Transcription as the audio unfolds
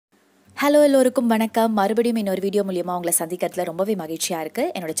Hello எல்லோருக்கும் வணக்கம். மறுபடியும் இன்னொரு வீடியோ மூலியமாக உங்களை சந்திக்கிறதுல ரொம்பவே மகிழ்ச்சியாக இருக்குது.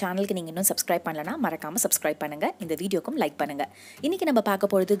 என்னோட சேனலுக்கு நீங்கள் இன்னும் சப்ஸ்கிரைப் பண்ணலன்னா மறக்காமல் சப்ஸ்கிரைப் பண்ணுங்கள். இந்த வீடியோக்கும் லைக் பண்ணுங்கள். இன்றைக்கி நம்ம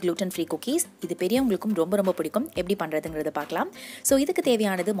பார்க்க போகிறது gluten free குக்கீஸ். இது பெரியவங்களுக்கும் ரொம்ப ரொம்ப பிடிக்கும். எப்படி பண்ணுறதுங்கிறத பார்க்கலாம். ஸோ இதுக்கு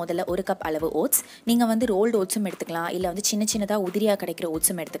தேவையானது முதல்ல 1 கப் அளவு ஓட்ஸ். நீங்கள் வந்து ரோல்டு ஓட்ஸும் எடுத்துக்கலாம், இல்லை வந்து சின்ன சின்னதாக உதிரியாக கிடைக்கிற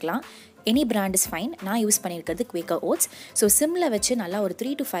ஓட்ஸும் எடுத்துக்கலாம். Any brand is fine. நான் யூஸ் பண்ணியிருக்கிறது குவேக்கர் ஓட்ஸ். ஸோ சிம்மில் வச்சு நல்லா ஒரு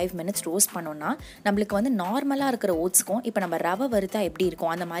 3 to 5 minutes ரோஸ்ட் பண்ணோன்னா நம்மளுக்கு வந்து நார்மலாக இருக்கிற ஓட்ஸ்க்கும் இப்போ நம்ம ரவை வறுத்தா எப்படி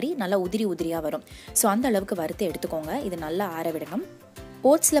இருக்கும் அந்த மாதிரி நல்லா உதிரியாக வரும். ஸோ அந்த அளவுக்கு வறுத்து எடுத்துக்கோங்க. இது நல்லா ஆற விடணும்.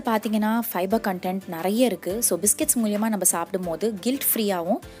 ஓட்ஸில் பார்த்தீங்கன்னா ஃபைபர் கண்டென்ட் நிறைய இருக்குது. ஸோ பிஸ்கெட்ஸ் மூலியமாக நம்ம சாப்பிடும் போது கில்ட்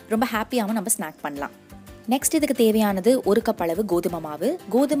ஃப்ரீயாகவும் ரொம்ப ஹாப்பியாகவும் நம்ம ஸ்நாக் பண்ணலாம். நெக்ஸ்ட் இதுக்கு தேவையானது 1 கப் அளவு கோதுமை மாவு.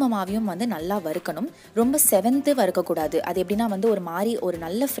 கோதுமை மாவையும் வந்து நல்லா வறுக்கணும். ரொம்ப செவந்து வறுக்கக்கூடாது. அது எப்படின்னா வந்து ஒரு மாதிரி ஒரு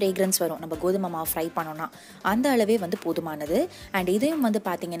நல்ல ஃப்ரேக்ரன்ஸ் வரும் நம்ம கோதுமை மாவு ஃப்ரை பண்ணோன்னா. அந்த அளவே வந்து போதுமானது. அண்ட் இதையும் வந்து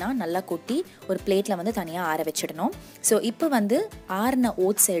பார்த்தீங்கன்னா நல்லா கொட்டி ஒரு பிளேட்டில் வந்து தனியாக ஆற வச்சிடணும். ஸோ இப்போ வந்து ஆறின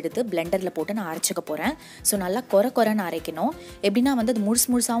ஓட்ஸை எடுத்து பிளெண்டரில் போட்டு நான் அரைச்சிக்க போகிறேன். ஸோ நல்லா கொரன்னு அரைக்கணும். எப்படின்னா வந்து அது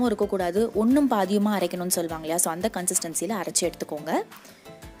முழுசாகவும் இருக்கக்கூடாது, ஒன்றும் பாதியுமாக அரைக்கணும்னு சொல்லுவாங்க இல்லையா. ஸோ அந்த கன்சிஸ்டன்சியில் அரைச்சி எடுத்துக்கோங்க.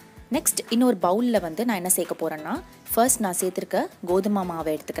 நெக்ஸ்ட் இன்னொரு பவுலில் வந்து நான் என்ன சேர்க்க போகிறேன்னா, ஃபர்ஸ்ட் நான் சேர்த்துருக்க கோதுமை மாவை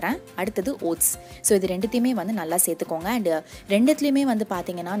எடுத்துக்கிறேன். அடுத்தது ஓட்ஸ். ஸோ இது ரெண்டுத்தையுமே வந்து நல்லா சேர்த்துக்கோங்க. அண்டு ரெண்டுத்துலேயுமே வந்து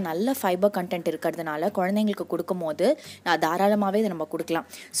பார்த்தீங்கன்னா நல்ல ஃபைபர் கண்டென்ட் இருக்கிறதுனால குழந்தைங்களுக்கு கொடுக்கும் போது தாராளமாகவே இதை நம்ம கொடுக்கலாம்.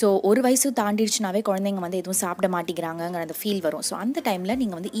 ஸோ ஒரு வயசு தாண்டிடுச்சுனாவே குழந்தைங்க வந்து எதுவும் சாப்பிட மாட்டேங்கிறாங்கிற அந்த ஃபீல் வரும். ஸோ அந்த டைமில்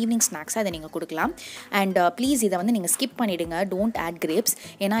நீங்கள் வந்து ஈவினிங் ஸ்நாக்ஸாக இதை நீங்கள் கொடுக்கலாம். அண்ட் ப்ளீஸ் இதை வந்து நீங்கள் ஸ்கிப் பண்ணிவிடுங்க. Don't add grapes.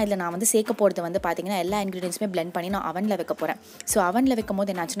 ஏன்னா இதில் நான் வந்து சேர்க்க போகிறது வந்து பார்த்தீங்கன்னா எல்லா இன்க்ரீடியன்ஸுமே பிளெண்ட் பண்ணி நான் அவனில் வைக்க போகிறேன். ஸோ அவனில் வைக்கும்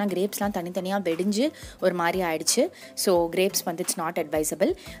போது என்னாச்சுன்னா கிரேப்ஸ்லாம் தனித்தனியாக வெடிஞ்சு ஒரு மாதிரி ஆயிடுச்சு. ஸோ கிரேப்ஸ் வந்து இட்ஸ் நாட்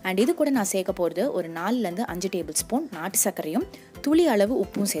அட்வைசபிள். அண்ட் இது கூட நான் சேர்க்க போகிறது ஒரு 4 to 5 டேபிள் ஸ்பூன் நாட்டு சர்க்கரையும் துளி அளவு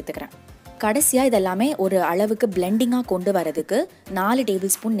உப்பும் சேர்த்துக்கிறேன். கடைசியாக இதெல்லாமே ஒரு அளவுக்கு பிளெண்டிங்காக கொண்டு வரதுக்கு 4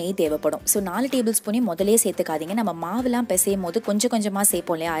 டேபிள் ஸ்பூன் நெய் தேவைப்படும். ஸோ 4 டேபிள் ஸ்பூனையும் முதலே சேர்த்துக்காதீங்க. நம்ம மாவுலாம் பிசையும் போது கொஞ்சம் கொஞ்சமாக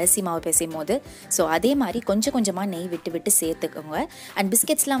சேர்ப்போம் இல்லையா, அரிசி மாவு பிசையும் போது. ஸோ அதே மாதிரி கொஞ்சம் கொஞ்சமாக நெய் விட்டு சேர்த்துக்கோங்க. அண்ட்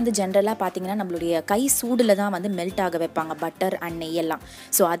பிஸ்கெட்ஸ்லாம் வந்து ஜென்ரலாக பார்த்தீங்கன்னா நம்மளுடைய கை சூடில் தான் வந்து மெல்ட் ஆக வைப்பாங்க, பட்டர் அண்ட் நெய்யெல்லாம்.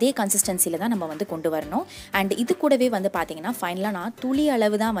 ஸோ அதே கன்சிஸ்டன்சியில் தான் நம்ம வந்து கொண்டு வரணும். அண்ட் இது கூடவே வந்து பார்த்தீங்கன்னா ஃபைனலாக நான் துளி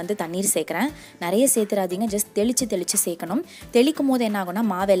அளவு தான் வந்து தண்ணீர் சேர்க்குறேன். நிறைய சேர்த்துறாதீங்க, ஜஸ்ட் தெளித்து சேர்க்கணும். தெளிக்கும் போது என்ன ஆகும்னா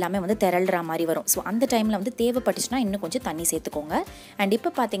மாவு எல்லாமே வந்து திரள் மாதிரி வரும். ஸோ அந்த டைமில் வந்து தேவைப்பட்டுச்சுன்னா இன்னும் கொஞ்சம் தண்ணி சேர்த்துக்கோங்க. அண்ட் இப்போ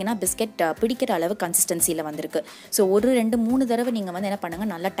பார்த்தீங்கன்னா பிஸ்கெட் பிடிக்கிற அளவு கன்சிஸ்டன்சியில் வந்திருக்கு. ஸோ ஒரு 2-3 தடவை நீங்கள் வந்து என்ன பண்ணுங்கள்,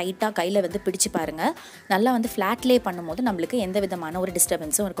 நல்லா டைட்டாக கையில் வந்து பிடிச்சு பாருங்கள். நல்லா வந்து ஃப்ளாட்லே பண்ணும்போது நம்மளுக்கு எந்த விதமான ஒரு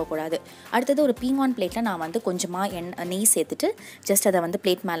டிஸ்டர்பன்ஸும் இருக்கக்கூடாது. அடுத்தது ஒரு பீங்கான் பிளேட்டில் நான் வந்து கொஞ்சமாக நெய் சேர்த்துட்டு ஜஸ்ட் அதை வந்து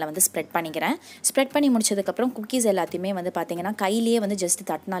பிளேட் மேலே வந்து ஸ்ப்ரெட் பண்ணிக்கிறேன். ஸ்ப்ரெட் பண்ணி முடிச்சதுக்கப்புறம் குக்கீஸ் எல்லாத்தையுமே வந்து பார்த்தீங்கன்னா கையிலேயே வந்து ஜஸ்ட்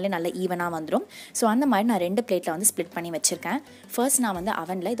தட்டினாலே நல்லா ஈவனாக வந்துடும். ஸோ அந்த மாதிரி நான் 2 பிளேட்டில் வந்து ஸ்ப்ளிட் பண்ணி வச்சுருக்கேன். ஃபர்ஸ்ட் நான் வந்து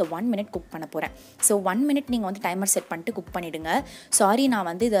அவனில் இதை 1 minute குக் பண்ண போகிறேன். ஸோ 1 minute நீங்கள் வந்து டைமர் செட் பண்ணிட்டு குக் பண்ணிவிடுங்க. சாரி, நான்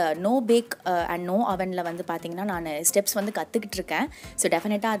வந்து இதை நோ பேக் அண்ட் நோ அவனில் வந்து பார்த்தீங்கன்னா நான் ஸ்டெப்ஸ் வந்து கற்றுக்கிட்டு இருக்கேன். ஸோ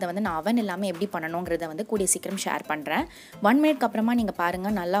டெஃபினட்டாக அதை வந்து நான் அவன் இல்லாமல் எப்படி பண்ணணுங்கிறத வந்து கூடிய சீக்கிரம் ஷேர் பண்ணுறேன். 1 minute அப்புறமா நீங்கள்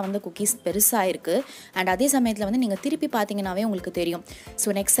பாருங்கள் நல்லா வந்து குக்கீஸ் பெருசாக இருக்குது. அண்ட் அதே சமயத்தில் வந்து நீங்கள் திருப்பி பார்த்தீங்கன்னாவே உங்களுக்கு தெரியும்.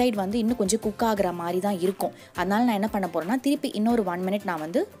 ஸோ நெக்ஸ்ட் சைடு வந்து இன்னும் கொஞ்சம் குக் ஆகிற மாதிரி தான் இருக்கும். அதனால் நான் என்ன பண்ண போகிறேன்னா திருப்பி இன்னொரு 1 minute நான்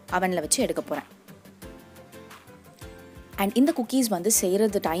வந்து அவனில் வச்சு எடுக்க போகிறேன். அண்ட் இந்த குக்கீஸ் வந்து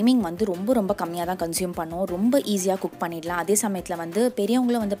செய்கிறது டைமிங் வந்து ரொம்ப கம்மியாக தான் கன்சியூம் பண்ணும். ரொம்ப ஈஸியாக குக் பண்ணிடலாம். அதே சமயத்தில் வந்து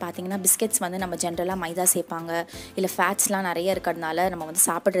பெரியவங்களும் வந்து பார்த்திங்கன்னா பிஸ்கெட்ஸ் வந்து நம்ம ஜென்ரலாக மைதா சேர்ப்பாங்க, இல்லை ஃபேட்ஸ்லாம் நிறைய இருக்கிறதுனால நம்ம வந்து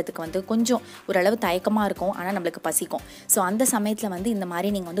சாப்பிட்றதுக்கு வந்து கொஞ்சம் ஓரளவு தயக்கமாக இருக்கும், ஆனால் நம்மளுக்கு பசிக்கும். ஸோ அந்த சமயத்தில் வந்து இந்த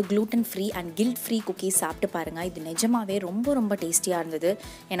மாதிரி நீங்கள் வந்து gluten free and guilt free cookies சாப்பிட்டு பாருங்கள். இது நிஜமாகவே ரொம்ப டேஸ்டியாக இருந்தது.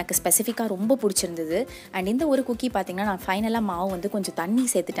 எனக்கு ஸ்பெசிஃபிக்காக ரொம்ப பிடிச்சிருந்தது. அண்ட் இந்த ஒரு குக்கி பார்த்திங்கன்னா நான் ஃபைனலாக மாவு வந்து கொஞ்சம் தண்ணி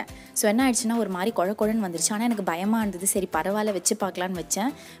சேர்த்துட்டேன். ஸோ என்ன ஆயிடுச்சுன்னா ஒரு மாதிரி குழன்னு வந்துருச்சு. ஆனால் எனக்கு பயமாக இருந்தது. சரி பரவாயில்ல வச்சு பார்க்கலான்னு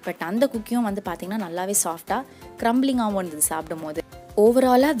வச்சேன். பட் அந்த குக்கியும் வந்து பார்த்தீங்கன்னா நல்லாவே சாஃப்டாக க்ரம்பிளிங்காகவும் இருந்தது சாப்பிடும் போது.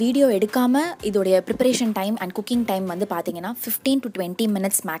 ஓவராலாக வீடியோ எடுக்காமல் இதோடைய preparation time and cooking time வந்து பார்த்தீங்கன்னா 15 to 20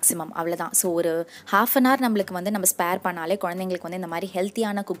 minutes மேக்ஸிமம், அவ்வளோதான். ஸோ ஒரு ½ an hour நம்மளுக்கு வந்து நம்ம ஸ்பேர் பண்ணாலே குழந்தைங்களுக்கு வந்து இந்த மாதிரி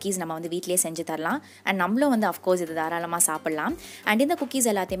ஹெல்த்தியான குக்கீஸ் நம்ம வந்து வீட்டிலே செஞ்சு தரலாம். அண்ட் நம்மளும் வந்து அஃப்கோர்ஸ் இது தாராளமாக சாப்பிட்லாம். அண்ட் இந்த குக்கீஸ்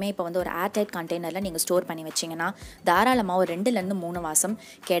எல்லாத்தையுமே இப்போ வந்து ஒரு ஏர்டைட் கண்டெய்னரில் நீங்கள் ஸ்டோர் பண்ணி வச்சிங்கன்னா தாராளமாக ஒரு 2 to 3 மாதம்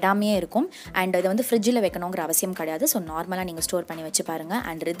கெடாமையே இருக்கும். அண்ட் இதை வந்து ஃப்ரிட்ஜில் வைக்கணுங்கிற அவசியம் கிடையாது. ஸோ நார்மலாக நீங்கள் ஸ்டோர் பண்ணி வச்சு பாருங்கள்.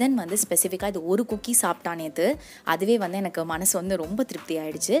 அண்ட் ரிதன் வந்து ஸ்பெசிஃபிக்காக இது ஒரு குக்கி சாப்பிட்டானேது அதுவே வந்து எனக்கு மனசு வந்து ரொம்ப திருப்தி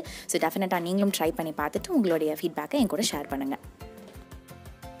ஆயிடுச்சு. ஸோ டெஃபினட்டாக நீங்களும் ட்ரை பண்ணி பார்த்துட்டு உங்களுடைய ஃபீட்பேக்கை என் கூட ஷேர் பண்ணுங்கள்.